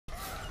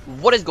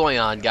What is going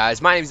on,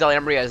 guys? My name is Ellie.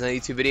 I'm reacting to a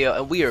YouTube video,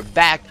 and we are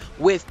back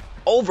with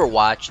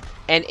Overwatch.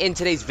 And in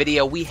today's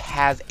video, we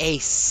have a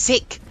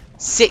sick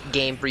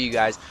game for you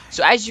guys.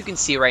 So as you can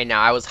see right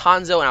now, I was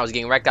Hanzo and I was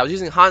getting wrecked. I was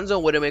using Hanzo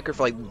and Widowmaker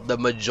for like the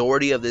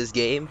majority of this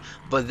game,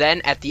 but then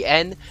at the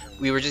end,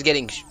 we were just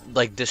getting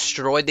like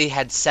destroyed. They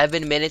had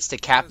 7 minutes to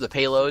cap the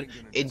payload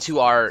into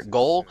our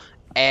goal.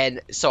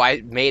 And so I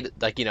made,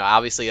 like, you know,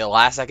 obviously a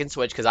last second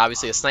switch because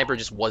obviously a sniper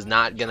just was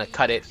not going to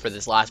cut it for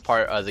this last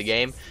part of the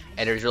game.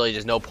 And there's really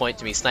just no point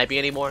to me sniping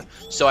anymore.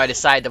 So I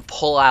decided to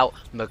pull out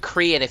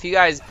McCree. And if you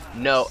guys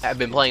know, have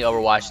been playing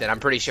Overwatch, then I'm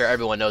pretty sure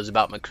everyone knows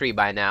about McCree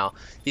by now.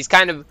 He's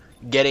kind of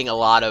getting a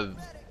lot of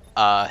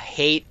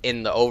hate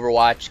in the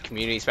Overwatch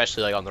community,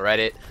 especially like on the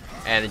Reddit.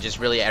 And just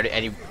really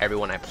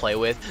everyone I play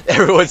with,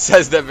 everyone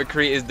says that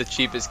McCree is the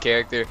cheapest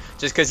character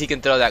just because he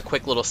can throw that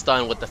quick little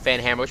stun with the fan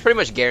hammer, which pretty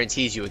much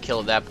guarantees you a kill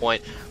at that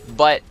point.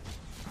 But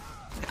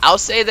I'll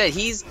say that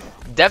he's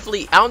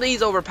definitely, I don't think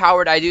he's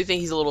overpowered. I do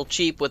think he's a little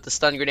cheap with the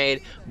stun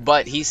grenade,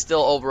 but he's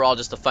still overall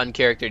just a fun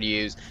character to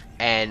use.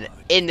 And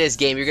in this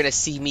game, you're going to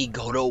see me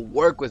go to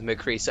work with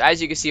McCree. So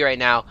as you can see right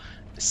now,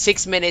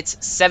 6 minutes,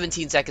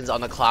 17 seconds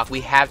on the clock.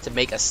 We have to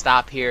make a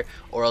stop here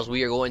or else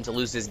we are going to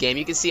lose this game.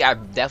 You can see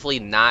I've definitely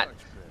not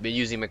been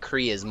using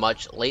McCree as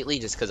much lately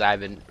just because I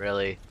haven't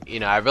really, you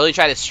know, I really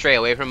tried to stray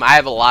away from him. I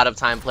have a lot of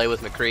time play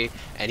with McCree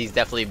and he's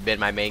definitely been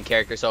my main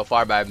character so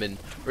far, but I've been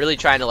really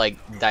trying to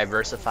like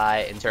diversify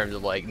in terms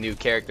of like new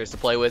characters to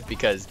play with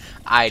because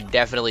I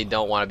definitely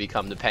don't want to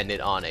become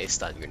dependent on a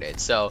stun grenade.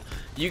 So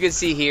you can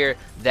see here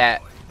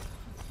that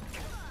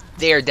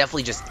they are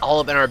definitely just all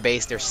up in our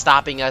base. They're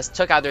stopping us.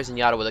 Took out their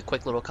Zenyatta with a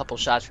quick little couple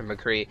shots from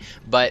McCree.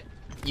 But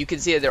you can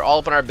see that they're all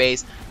up in our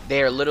base.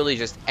 They are literally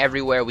just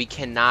everywhere. We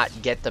cannot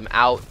get them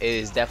out. It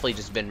has definitely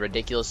just been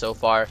ridiculous so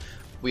far.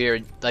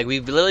 We've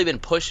literally been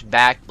pushed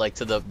back like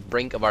to the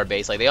brink of our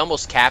base. Like they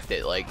almost capped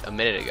it like a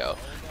minute ago.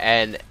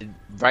 And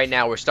right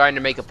now we're starting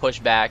to make a push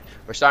back.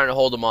 We're starting to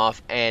hold them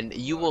off. And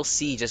you will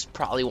see just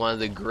probably one of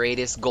the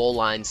greatest goal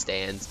line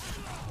stands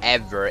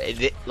ever.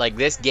 Like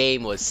this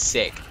game was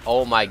sick.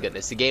 Oh my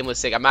goodness, the game was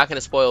sick. I'm not gonna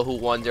spoil who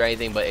won or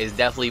anything, but it's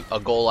definitely a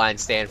goal line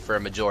stand for a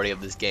majority of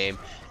this game,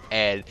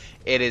 and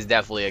it is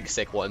definitely a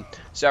sick one.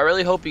 So I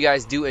really hope you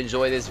guys do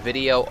enjoy this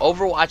video.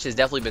 Overwatch has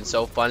definitely been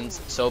so fun,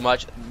 so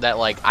much that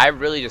like I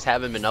really just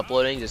haven't been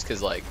uploading just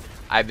because like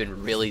I've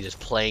been really just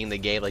playing the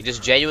game, like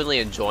just genuinely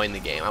enjoying the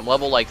game. I'm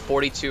level like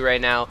 42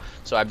 right now,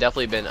 so I've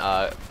definitely been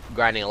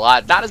grinding a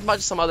lot. Not as much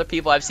as some other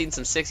people. I've seen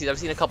some 60s, I've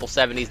seen a couple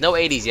 70s, no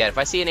 80s yet. If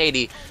I see an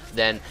 80,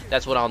 then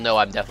that's when I'll know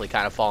I'm definitely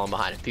kind of falling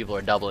behind if people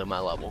are doubling my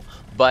level.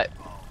 But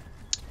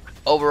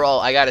overall,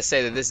 I gotta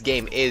say that this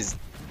game is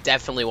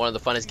definitely one of the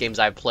funnest games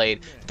I've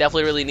played.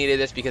 Definitely really needed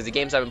this because the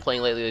games I've been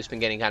playing lately have been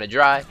getting kind of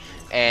dry,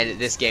 and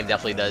this game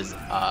definitely does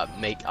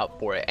make up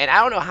for it. And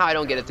I don't know how I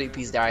don't get a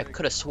 3-piece there. I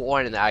could have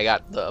sworn that I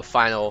got the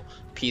final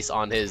piece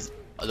on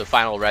the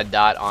final red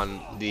dot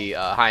on the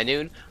high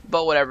noon,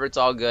 but whatever, it's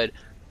all good.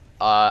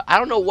 I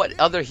don't know what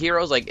other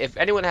heroes, like if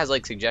anyone has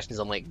like suggestions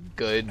on like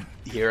good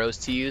heroes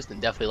to use, then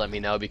definitely let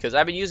me know because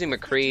I've been using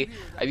McCree,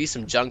 I've used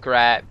some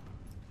Junkrat.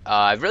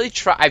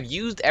 I've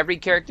used every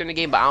character in the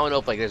game, but I don't know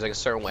if like there's like a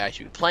certain way I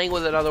should be playing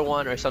with another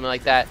one or something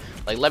like that.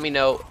 Like let me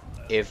know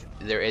if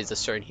there is a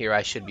certain hero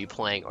I should be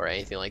playing or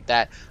anything like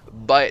that.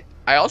 But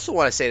I also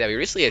want to say that we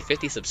recently had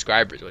 50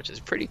 subscribers, which is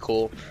pretty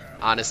cool.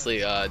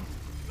 Honestly,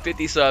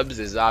 50 subs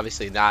is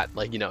obviously not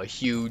like, you know, a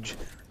huge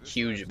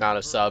amount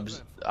of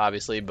subs,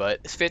 obviously,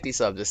 but 50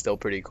 subs is still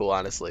pretty cool,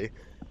 honestly.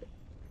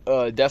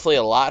 Definitely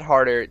a lot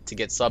harder to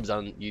get subs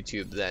on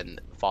YouTube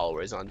than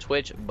followers on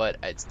Twitch, but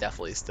it's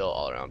definitely still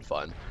all around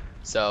fun.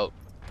 So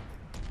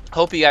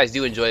hope you guys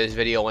do enjoy this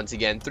video. Once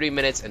again, 3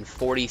 minutes and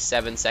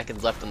 47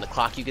 seconds left on the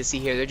clock. You can see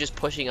here they're just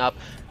pushing up.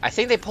 I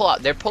think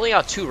they're pulling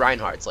out 2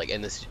 Reinhardts like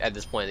at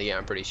this point in the game.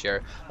 I'm pretty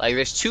sure like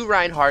there's 2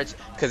 Reinhardts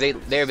because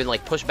they've been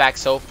like pushed back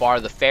so far.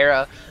 The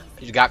Pharah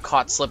got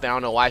caught slipping. I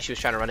don't know why she was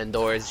trying to run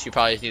indoors. She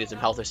probably just needed some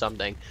health or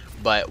something.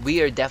 But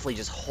we are definitely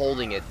just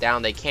holding it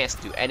down. They can't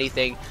do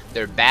anything.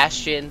 Their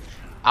Bastion,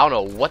 I don't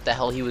know what the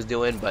hell he was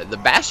doing, but the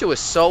Bastion was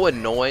so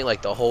annoying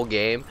like the whole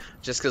game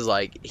just because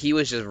like he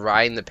was just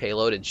riding the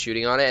payload and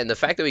shooting on it. And the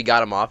fact that we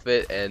got him off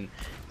it and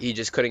he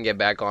just couldn't get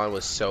back on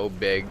was so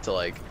big to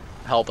like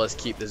help us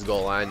keep this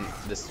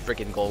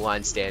freaking goal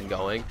line stand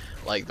going.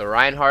 Like the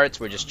Reinhardts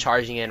were just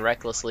charging in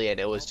recklessly and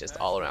it was just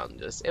all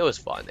around it was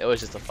fun. It was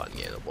just a fun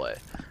game to play.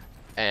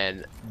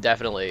 And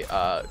definitely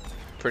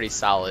pretty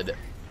solid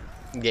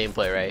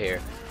gameplay right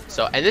here.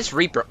 So, and this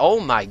Reaper,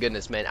 oh my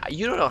goodness, man,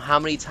 you don't know how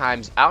many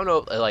times, I don't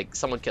know, like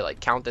someone could like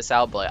count this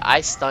out, but like,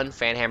 I stun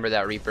fan hammer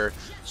that Reaper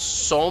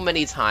so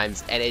many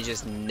times and it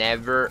just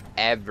never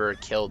ever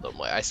killed him.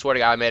 Like I swear to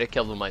God, I might have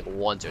killed him like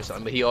once or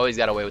something, but he always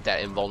got away with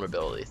that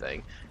invulnerability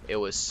thing. It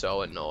was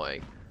so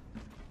annoying.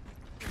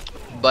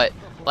 But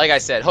like I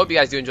said, hope you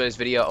guys do enjoy this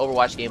video.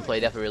 Overwatch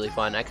gameplay, definitely really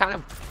fun. I kind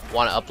of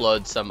want to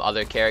upload some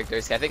other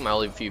characters. I think my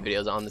only few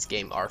videos on this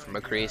game are from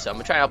McCree, so I'm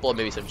gonna try to upload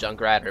maybe some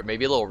Junkrat or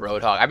maybe a little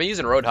Roadhog. I've been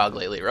using Roadhog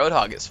lately.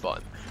 Roadhog is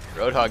fun.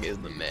 Roadhog is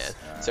the man.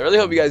 So I really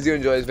hope you guys do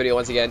enjoy this video.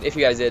 Once again, if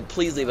you guys did,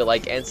 please leave a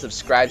like and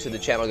subscribe to the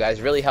channel, guys.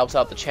 It really helps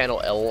out the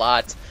channel a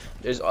lot.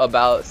 There's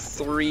about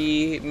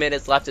 3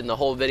 minutes left in the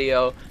whole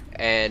video,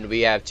 and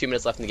we have 2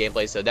 minutes left in the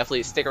gameplay, so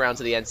definitely stick around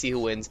to the end, see who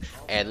wins,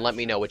 and let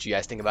me know what you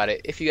guys think about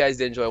it. If you guys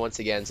did enjoy, once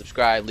again,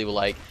 subscribe, leave a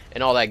like,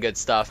 and all that good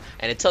stuff.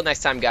 And until next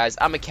time, guys,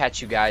 I'm going to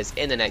catch you guys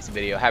in the next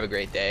video. Have a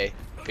great day.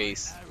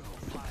 Peace.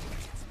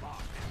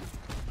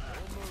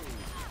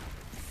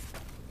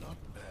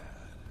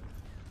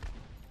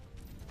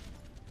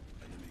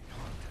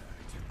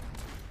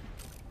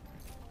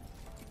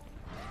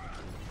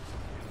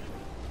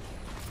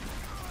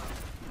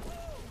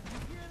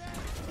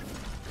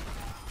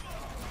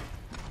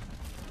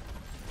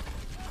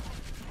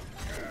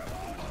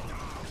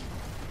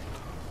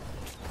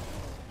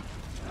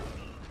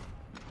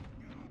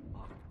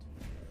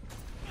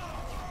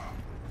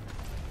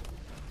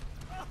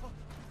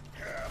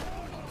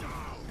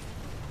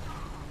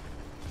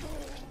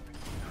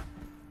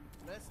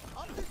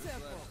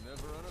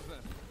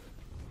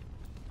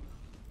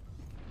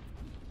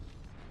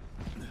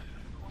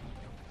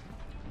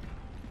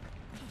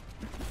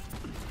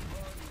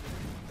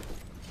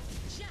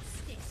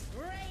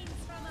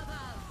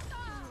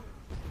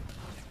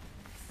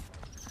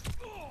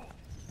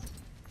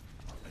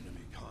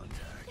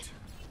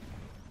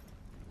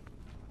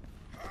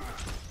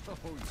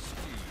 Oh, gee.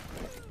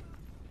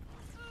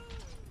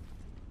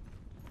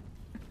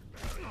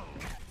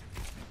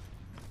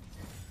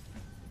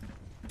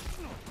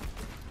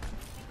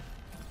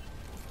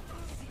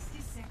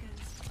 60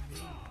 seconds.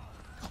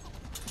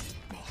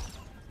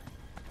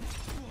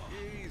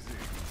 Easy.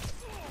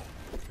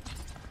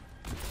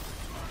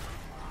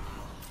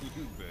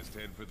 You best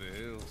head for the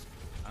hills.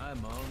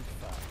 I'm on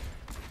fire.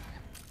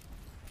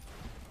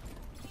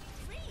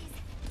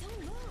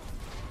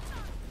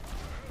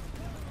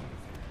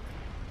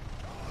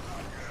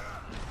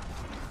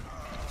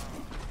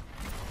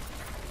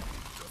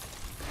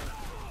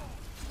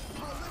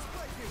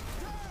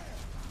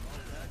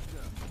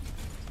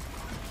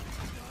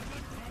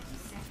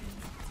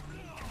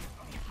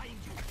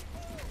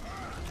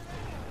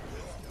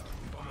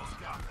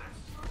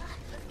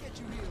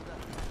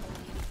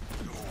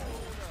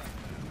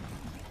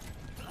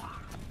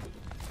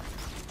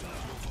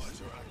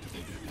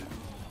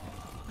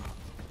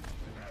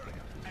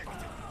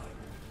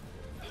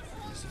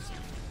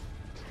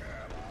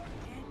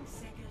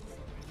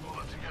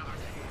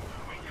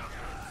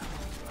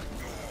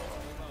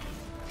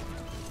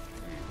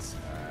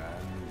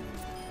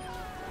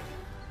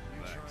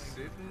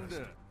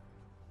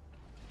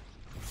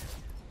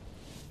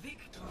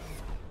 Victory.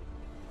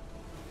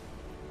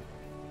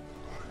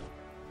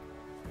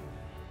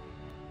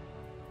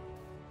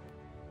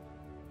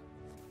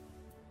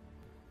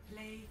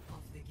 Play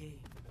of the game.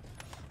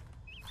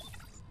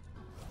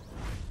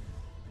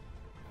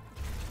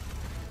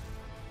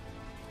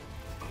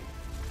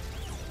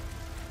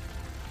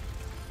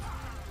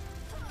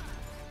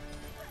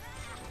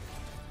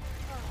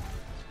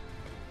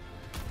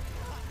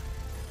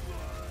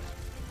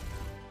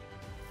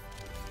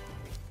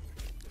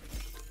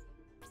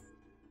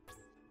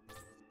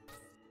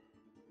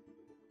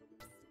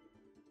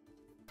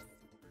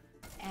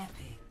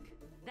 Epic.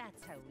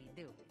 That's how we do.